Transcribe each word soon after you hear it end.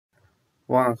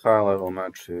One high-level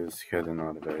match is heading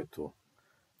our way too.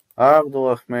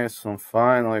 Abdullah Mason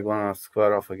finally gonna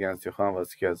square off against Yohan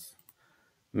Vasquez.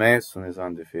 Mason is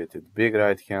undefeated. Big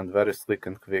right hand, very slick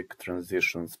and quick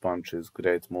transitions, punches,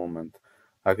 great movement.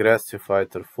 Aggressive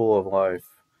fighter, full of life.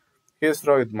 He's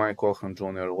destroyed Mike Cohan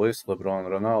Jr., Luis LeBron,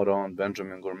 Ronald Ron,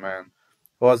 Benjamin Gourmet,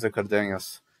 Jose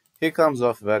Cardenas. He comes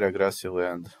off very aggressively,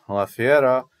 and La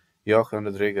Fiera, Yohan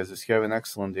Rodriguez, is having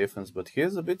excellent defense, but he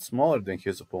is a bit smaller than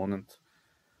his opponent.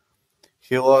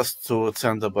 He lost to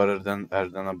Cendabar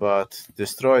Erdenabat,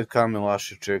 destroyed Kamil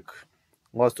Ashichik,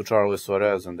 lost to Charlie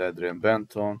Suarez and Adrian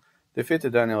Benton,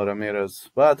 defeated Daniel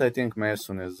Ramirez, but I think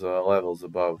Mason is levels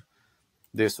above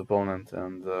this opponent,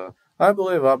 and I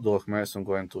believe Abdullah Mason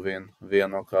going to win via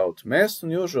knockout.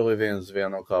 Mason usually wins via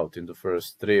knockout in the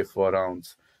first 3-4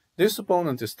 rounds. This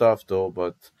opponent is tough though,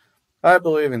 but I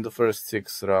believe in the first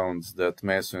 6 rounds that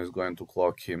Mason is going to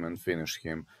clock him and finish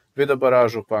him with a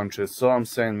barrage of punches, so I'm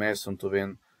saying Mason to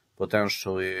win,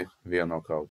 potentially via knockout.